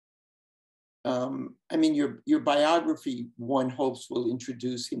 I mean, your biography, one hopes, will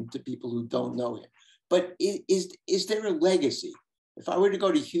introduce him to people who don't know him. But is there a legacy? If I were to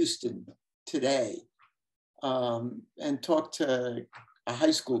go to Houston today and talk to a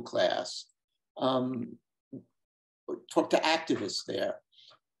high school class, talk to activists there,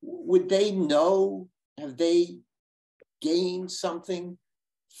 would they know, have they gained something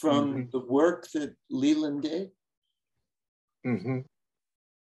from the work that Leland did? Mm-hmm.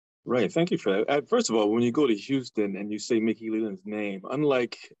 Right, thank you for that. First of all, when you go to Houston and you say Mickey Leland's name,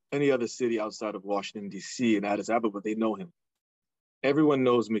 unlike any other city outside of Washington, D.C. and Addis Ababa, they know him. Everyone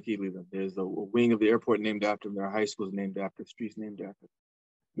knows Mickey Leland. There's a wing of the airport named after him. There are high schools named after, streets named after.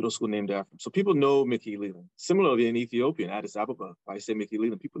 middle school named after him. So people know Mickey Leland. Similarly, in Ethiopia, in Addis Ababa, if I say Mickey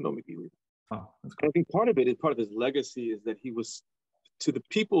Leland, people know Mickey Leland. Oh, that's cool. I think part of his legacy is that he was, to the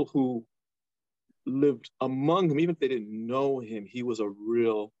people who lived among him, even if they didn't know him, he was a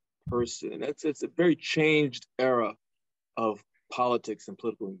real person. And it's a very changed era of politics and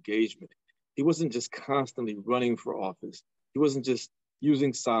political engagement. He wasn't just constantly running for office. He wasn't just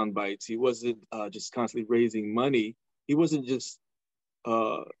using sound bites. He wasn't just constantly raising money. He wasn't just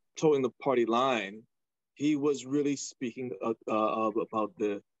towing the party line. He was really speaking about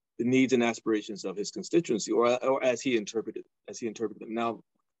the needs and aspirations of his constituency, or as he interpreted them. Now,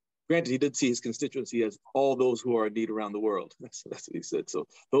 granted, he did see his constituency as all those who are in need around the world. That's what he said. So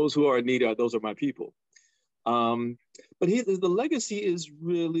those who are in need those are my people. But the legacy is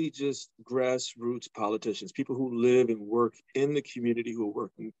really just grassroots politicians, people who live and work in the community, who are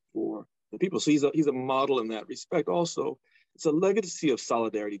working for the people. So he's a model in that respect. Also, it's a legacy of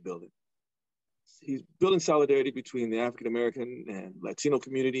solidarity building. He's building solidarity between the African American and Latino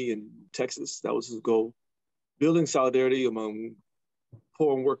community in Texas. That was his goal. Building solidarity among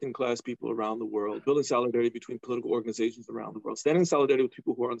poor and working class people around the world, building solidarity between political organizations around the world, standing in solidarity with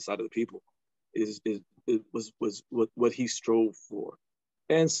people who are on the side of the people was what he strove for.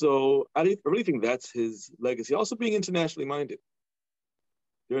 And so I really think that's his legacy. Also being internationally minded.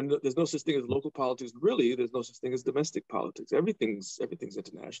 There's no such thing as local politics. Really, there's no such thing as domestic politics. Everything's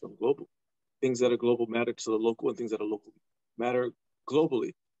international, global. Things that are global matter to the local, and things that are local matter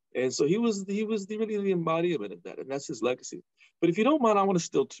globally. And so he was really the embodiment of that, and that's his legacy. But if you don't mind, I want to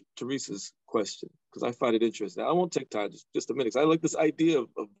steal Teresa's question, because I find it interesting. I won't take time, just a minute, because I like this idea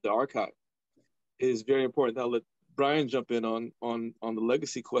of the archive. It is very important. I'll let Brian jump in on the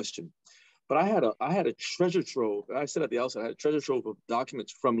legacy question. But I had a treasure trove. I said at the outset, I had a treasure trove of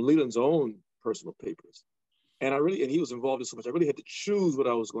documents from Leland's own personal papers. And he was involved in so much, I really had to choose what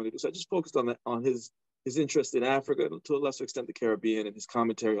I was going to do. So I just focused on his interest in Africa, and to a lesser extent the Caribbean, and his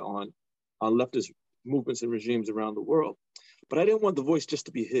commentary on leftist movements and regimes around the world. But I didn't want the voice just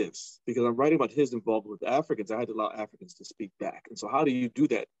to be his, because I'm writing about his involvement with Africans. I had to allow Africans to speak back. And so how do you do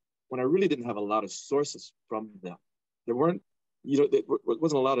that when I really didn't have a lot of sources from them? There weren't, there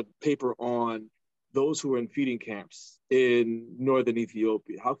wasn't a lot of paper on those who were in feeding camps in northern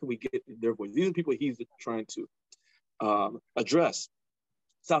Ethiopia. How can we get their voice? These are people he's trying to address.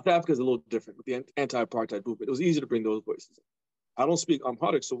 South Africa is a little different with the anti-apartheid movement. It was easy to bring those voices in. I don't speak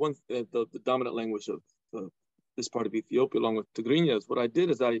Amharic, so the dominant language of this part of Ethiopia, along with Tigrinya, what I did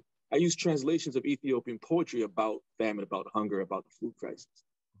is I used translations of Ethiopian poetry about famine, about hunger, about the food crisis,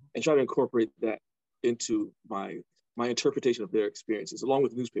 and try to incorporate that into my interpretation of their experiences, along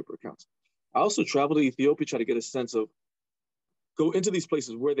with newspaper accounts. I also traveled to Ethiopia, try to get a sense of, go into these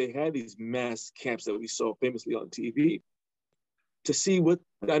places where they had these mass camps that we saw famously on TV, to see what,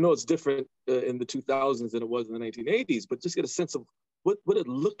 I know it's different in the 2000s than it was in the 1980s, but just get a sense of what it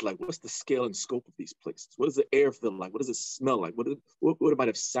looked like. What's the scale and scope of these places? What does the air feel like? What does it smell like? What it might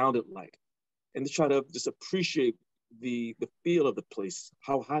have sounded like? And to try to just appreciate the feel of the place.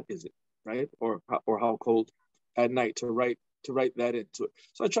 How hot is it, right? Or how cold at night, to write that into it.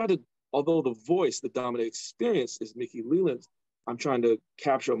 So I try to, although the voice, the dominant experience is Mickey Leland, I'm trying to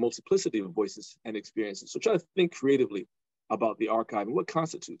capture a multiplicity of voices and experiences. So try to think creatively about the archive and what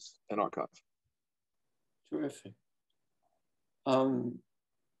constitutes an archive. Terrific.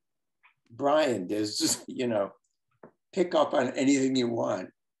 Brian, there's just, pick up on anything you want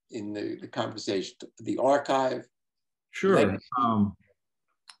in the conversation, the archive. Sure.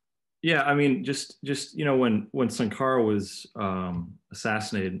 Yeah, I mean, just when Sankara was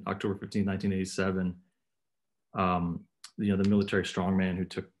assassinated October 15, 1987, the military strongman who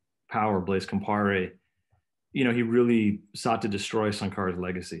took power, Blaise Compaoré, he really sought to destroy Sankara's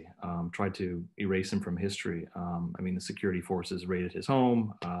legacy, tried to erase him from history. I mean, the security forces raided his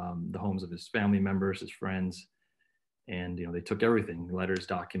home, the homes of his family members, his friends, and they took everything: letters,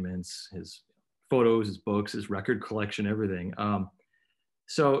 documents, his photos, his books, his record collection, everything.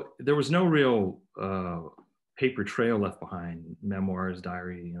 So there was no real paper trail left behind: memoirs,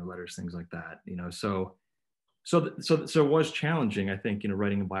 diary, letters, things like that. So it was challenging, I think,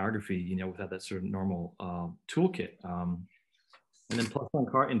 writing a biography, without that sort of normal toolkit. And then plus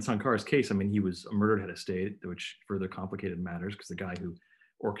in Sankara's case, I mean, he was a murdered head of state, which further complicated matters because the guy who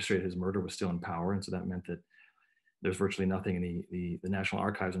orchestrated his murder was still in power. And so that meant that there's virtually nothing in the National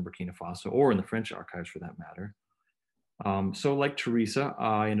Archives in Burkina Faso, or in the French archives for that matter. So like Teresa,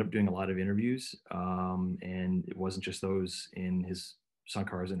 I ended up doing a lot of interviews, and it wasn't just those in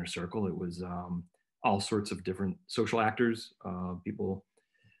Sankara's inner circle. It was all sorts of different social actors, people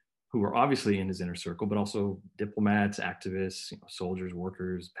who were obviously in his inner circle, but also diplomats, activists, soldiers,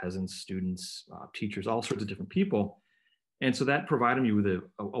 workers, peasants, students, teachers, all sorts of different people. And so that provided me with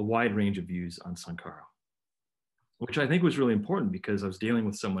a wide range of views on Sankara, which I think was really important because I was dealing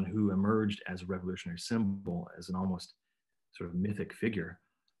with someone who emerged as a revolutionary symbol, as an almost sort of mythic figure.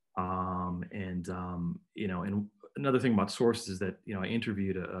 And another thing about sources is that, I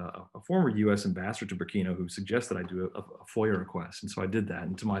interviewed a former US ambassador to Burkina who suggested I do a FOIA request. And so I did that.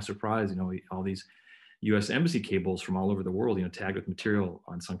 And to my surprise, all these US embassy cables from all over the world, tagged with material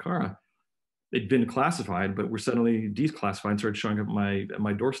on Sankara, they'd been classified, but were suddenly declassified and started showing up at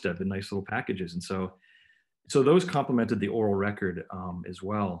my doorstep in nice little packages. And so those complemented the oral record as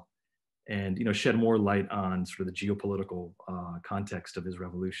well, and shed more light on sort of the geopolitical context of his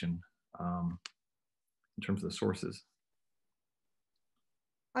revolution in terms of the sources.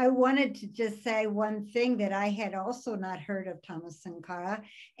 I wanted to just say one thing, that I had also not heard of Thomas Sankara.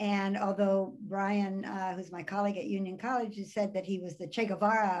 And although Brian, who's my colleague at Union College, has said that he was the Che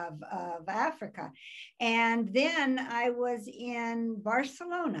Guevara of Africa. And then I was in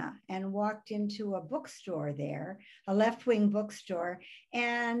Barcelona and walked into a bookstore there, a left-wing bookstore,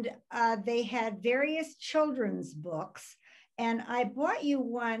 and they had various children's books. And I bought you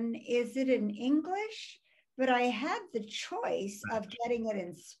one. Is it in English? But I had the choice of getting it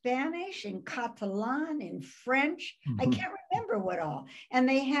in Spanish, in Catalan, in French. I can't remember what all. And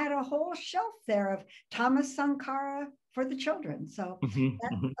they had a whole shelf there of Thomas Sankara for the children. So that's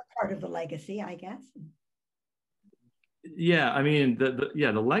a part of the legacy, I guess. Yeah, I mean,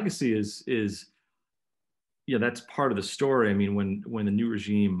 the legacy is that's part of the story. I mean, when the new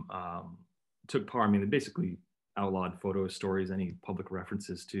regime took power, I mean, they basically outlawed photo stories, any public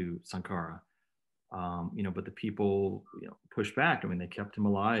references to Sankara. But the people, pushed back. I mean, they kept him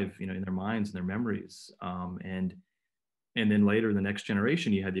alive, in their minds and their memories. And then later in the next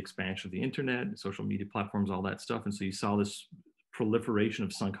generation, you had the expansion of the internet, social media platforms, all that stuff. And so you saw this proliferation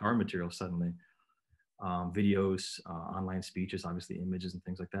of Sankara material suddenly, videos, online speeches, obviously images and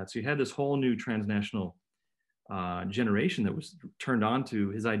things like that. So you had this whole new transnational generation that was turned on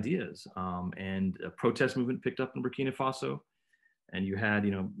to his ideas, and a protest movement picked up in Burkina Faso. And you had,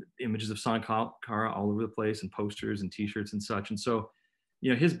 images of Sankara all over the place, and posters and T-shirts and such. And so,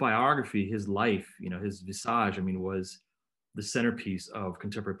 his biography, his life, his visage, I mean, was the centerpiece of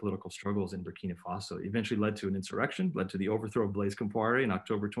contemporary political struggles in Burkina Faso. It eventually led to an insurrection, led to the overthrow of Blaise Compaoré in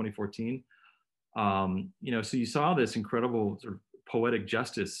October 2014. So you saw this incredible sort of poetic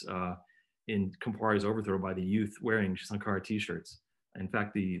justice in Compaoré's overthrow by the youth wearing Sankara T-shirts. In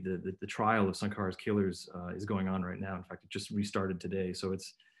fact, the trial of Sankara's killers is going on right now. In fact, it just restarted today. So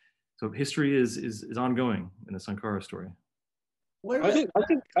history is ongoing in the Sankara story. I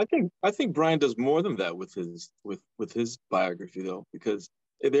think Brian does more than that with his biography, though, because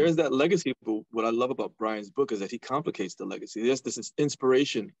there is that legacy. But what I love about Brian's book is that he complicates the legacy. There's this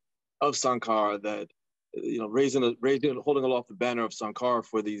inspiration of Sankara that, holding aloft the banner of Sankara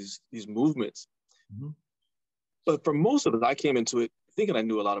for these movements. But for most of it, I came into it thinking I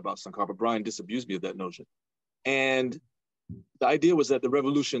knew a lot about Sankara, but Brian disabused me of that notion. And the idea was that the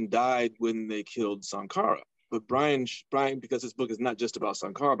revolution died when they killed Sankara. But Brian, because his book is not just about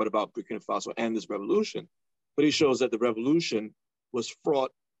Sankara, but about Burkina Faso and this revolution, but he shows that the revolution was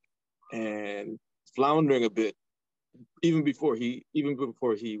fraught and floundering a bit even before he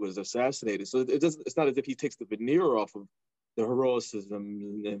was assassinated. So it's not as if he takes the veneer off of the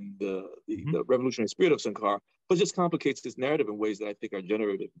heroicism and the revolutionary spirit of Sankara, but just complicates his narrative in ways that I think are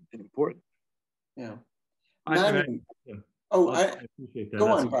generative and important. Yeah. I appreciate that.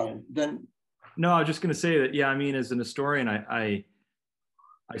 Go on, Brian. Then. No, I was just going to say that, yeah, I mean, as an historian, I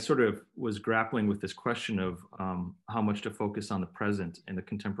sort of was grappling with this question of how much to focus on the present and the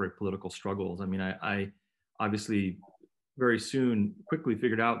contemporary political struggles. I mean, I obviously very soon quickly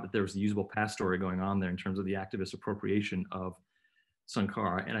figured out that there was a usable past story going on there in terms of the activist appropriation of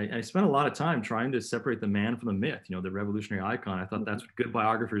Sankara. And I spent a lot of time trying to separate the man from the myth, the revolutionary icon. I thought that's what good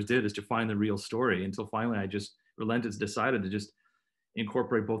biographers did, is to find the real story, until finally I just relented, decided to just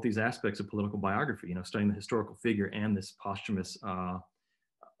incorporate both these aspects of political biography, studying the historical figure and this posthumous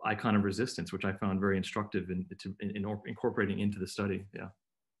icon of resistance, which I found very instructive in incorporating into the study. Yeah.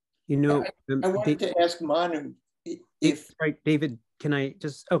 I wanted to ask Manu if. Right, David, can I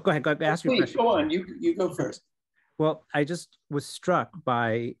just, go ahead, ask your question. Go on, you go first. Well, I just was struck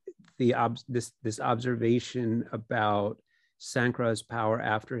by this observation about Sankara's power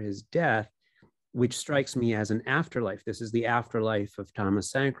after his death, which strikes me as an afterlife. This is the afterlife of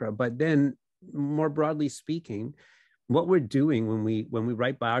Thomas Sankara. But then, more broadly speaking, what we're doing when we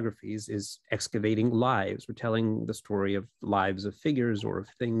write biographies is excavating lives. We're telling the story of lives of figures or of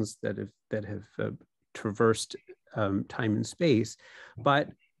things that have traversed time and space. But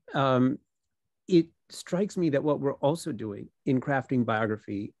it strikes me that what we're also doing in crafting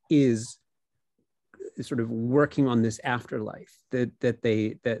biography is sort of working on this afterlife, that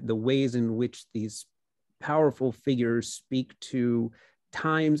the ways in which these powerful figures speak to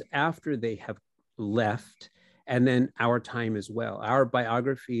times after they have left, and then our time as well. Our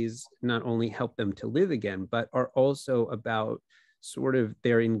biographies not only help them to live again, but are also about sort of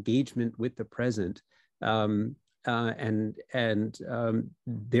their engagement with the present, and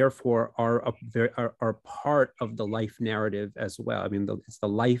therefore are part of the life narrative as well. I mean, it's the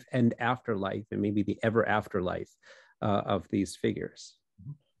life and afterlife, and maybe the ever afterlife of these figures.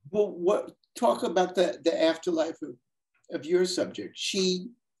 Well, talk about the afterlife of your subject. She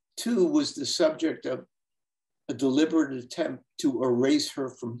too was the subject of a deliberate attempt to erase her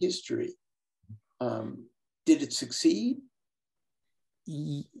from history. Did it succeed?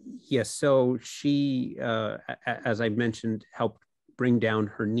 Yes. So she, as I mentioned, helped bring down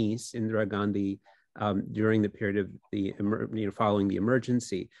her niece, Indira Gandhi, during the period of the following the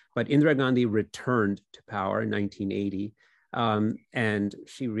emergency. But Indira Gandhi returned to power in 1980, and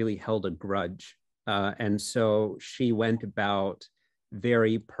she really held a grudge, and so she went about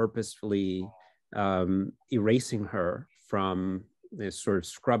very purposefully erasing her from, sort of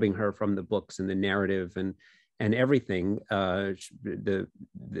scrubbing her from the books and the narrative and everything.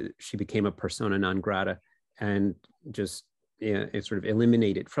 She became a persona non grata and just sort of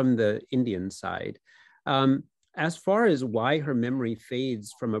eliminated from the Indian side. As far as why her memory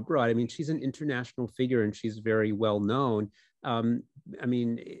fades from abroad, I mean, she's an international figure and she's very well known. I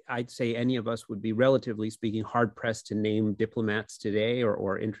mean, I'd say any of us would be, relatively speaking, hard pressed to name diplomats today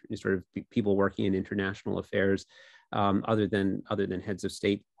or sort of people working in international affairs, other than heads of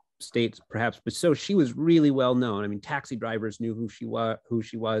states perhaps. But so she was really well known. I mean, taxi drivers knew who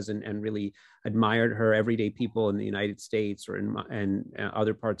she was and really admired her. Everyday people in the United States or in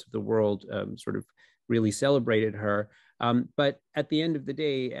other parts of the world sort of really celebrated her. But at the end of the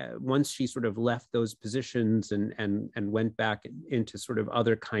day, once she sort of left those positions and went back into sort of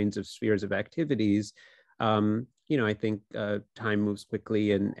other kinds of spheres of activities, I think time moves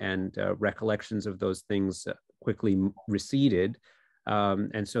quickly and recollections of those things quickly receded.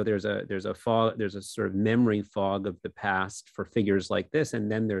 And so there's a sort of memory fog of the past for figures like this, and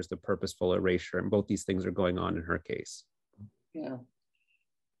then there's the purposeful erasure, and both these things are going on in her case. Yeah.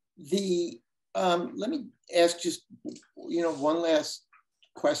 Let me ask just one last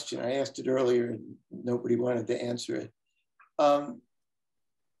question. I asked it earlier and nobody wanted to answer it. Are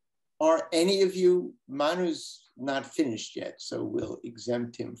any of you, Manu's not finished yet, so we'll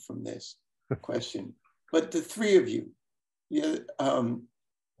exempt him from this question, but the three of you, do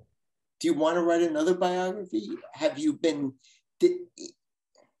you want to write another biography? Have you been,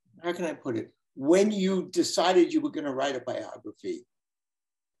 how can I put it? When you decided you were going to write a biography,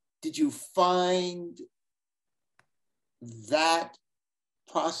 did you find that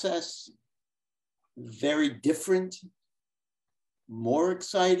process very different, more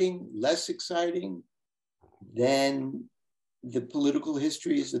exciting, less exciting than the political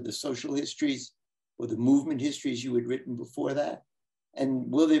histories or the social histories or the movement histories you had written before that?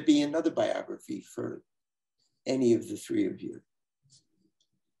 And will there be another biography for any of the three of you?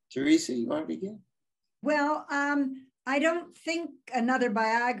 Teresa, you want to begin? Well, I don't think another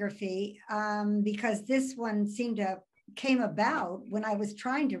biography, because this one came about when I was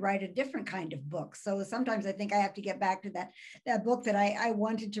trying to write a different kind of book. So sometimes I think I have to get back to that book that I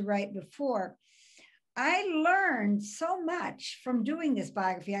wanted to write before. I learned so much from doing this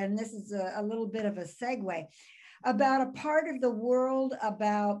biography, and this is a little bit of a segue, about a part of the world,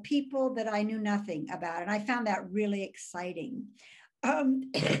 about people that I knew nothing about. And I found that really exciting.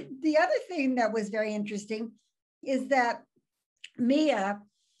 The other thing that was very interesting is that Mia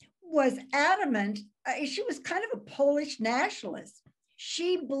was adamant. She was kind of a Polish nationalist.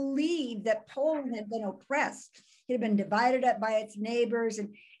 She believed that Poland had been oppressed. It had been divided up by its neighbors.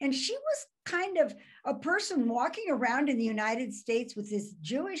 And she was kind of a person walking around in the United States with this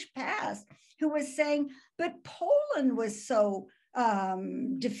Jewish past who was saying, but Poland was so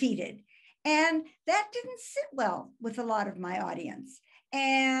defeated. And that didn't sit well with a lot of my audience.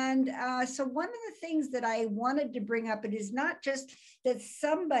 And so one of the things that I wanted to bring up, it is not just that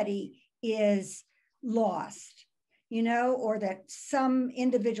somebody is lost, or that some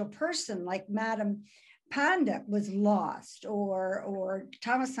individual person like Madame Panda was lost or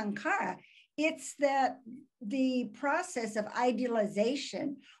Thomas Sankara. It's that the process of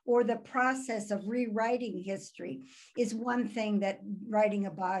idealization or the process of rewriting history is one thing that writing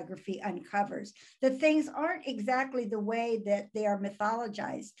a biography uncovers. That things aren't exactly the way that they are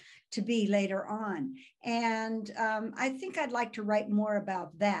mythologized to be later on. And I think I'd like to write more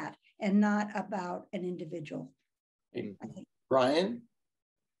about that and not about an individual. I think. Brian?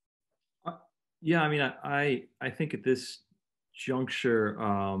 Yeah, I mean, I think at this juncture,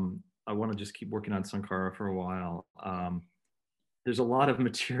 I want to just keep working on Sankara for a while. There's a lot of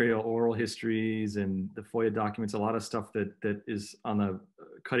material, oral histories and the FOIA documents, a lot of stuff that is on the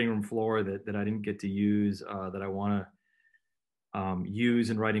cutting room floor that I didn't get to use, that I want to use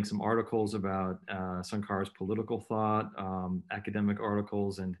in writing some articles about Sankara's political thought, academic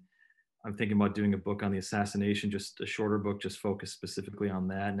articles, and I'm thinking about doing a book on the assassination, just a shorter book, just focused specifically on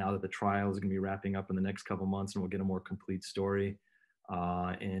that. Now that the trial is going to be wrapping up in the next couple months, and we'll get a more complete story.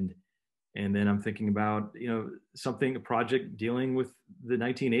 And then I'm thinking about, a project dealing with the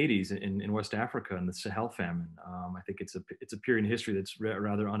 1980s in West Africa and the Sahel famine. I think it's a period in history that's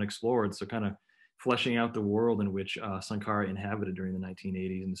rather unexplored. So kind of fleshing out the world in which Sankara inhabited during the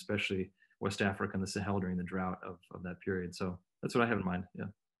 1980s, and especially West Africa and the Sahel during the drought of that period. So that's what I have in mind. Yeah.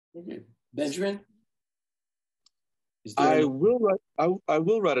 Okay. Benjamin? I will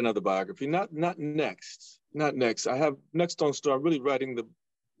write another biography. Not next. I have next on store. I'm really writing the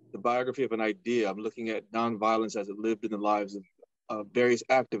biography of an idea. I'm looking at nonviolence as it lived in the lives of various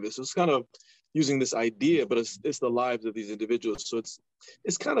activists. So it's kind of using this idea, but it's the lives of these individuals. So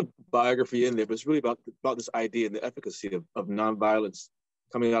it's kind of biography in there, but it's really about this idea and the efficacy of nonviolence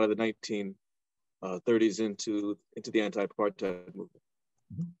coming out of the 1930s into the anti-apartheid movement.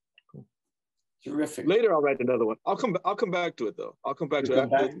 Cool. Terrific. Later, I'll write another one. I'll come back to it though. I'll come back to it.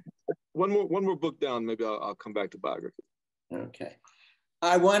 One more book down. Maybe I'll come back to biography. Okay.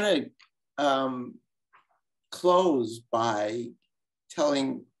 I want to close by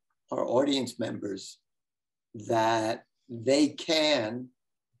telling our audience members that they can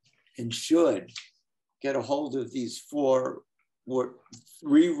and should get a hold of these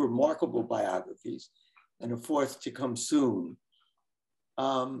three remarkable biographies and a fourth to come soon.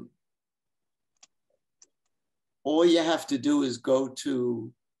 All you have to do is go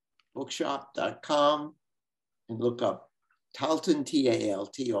to bookshop.com and look up Talton,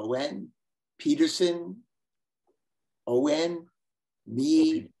 Talton, Peterson, O-N,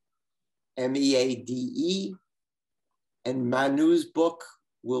 Meade, M-E-A-D-E, and Manu's book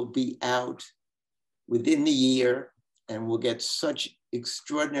will be out within the year and will get such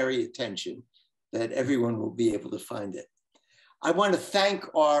extraordinary attention that everyone will be able to find it. I want to thank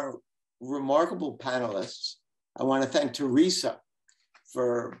our remarkable panelists. I want to thank Teresa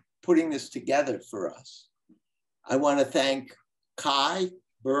for putting this together for us. I want to thank Kai,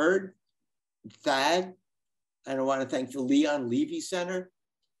 Bird, Thad, and I want to thank the Leon Levy Center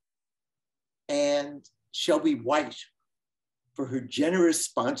and Shelby White for her generous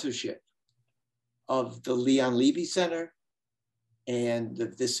sponsorship of the Leon Levy Center and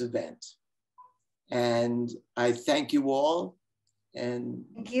of this event. And I thank you all, and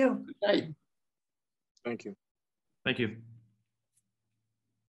thank you. Good night. Thank you. Thank you.